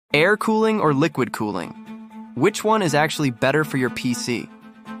Air cooling or liquid cooling? Which one is actually better for your PC?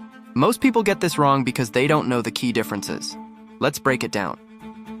 Most people get this wrong because they don't know the key differences. Let's break it down.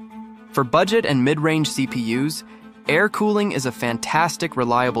 For budget and mid-range CPUs, air cooling is a fantastic,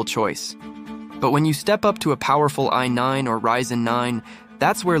 reliable choice. But when you step up to a powerful i9 or Ryzen 9,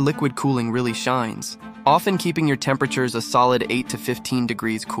 that's where liquid cooling really shines, often keeping your temperatures a solid 8 to 15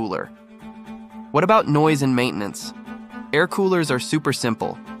 degrees cooler. What about noise and maintenance? Air coolers are super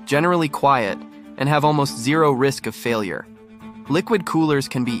simple, generally quiet, and have almost zero risk of failure. Liquid coolers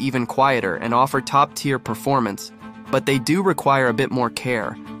can be even quieter and offer top-tier performance, but they do require a bit more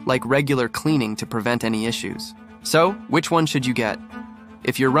care, like regular cleaning to prevent any issues. So, which one should you get?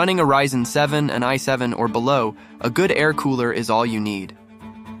 If you're running a Ryzen 7, an i7, or below, a good air cooler is all you need.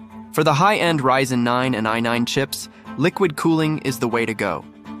 For the high-end Ryzen 9 and i9 chips, liquid cooling is the way to go.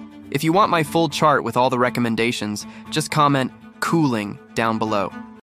 If you want my full chart with all the recommendations, just comment "cooling" down below.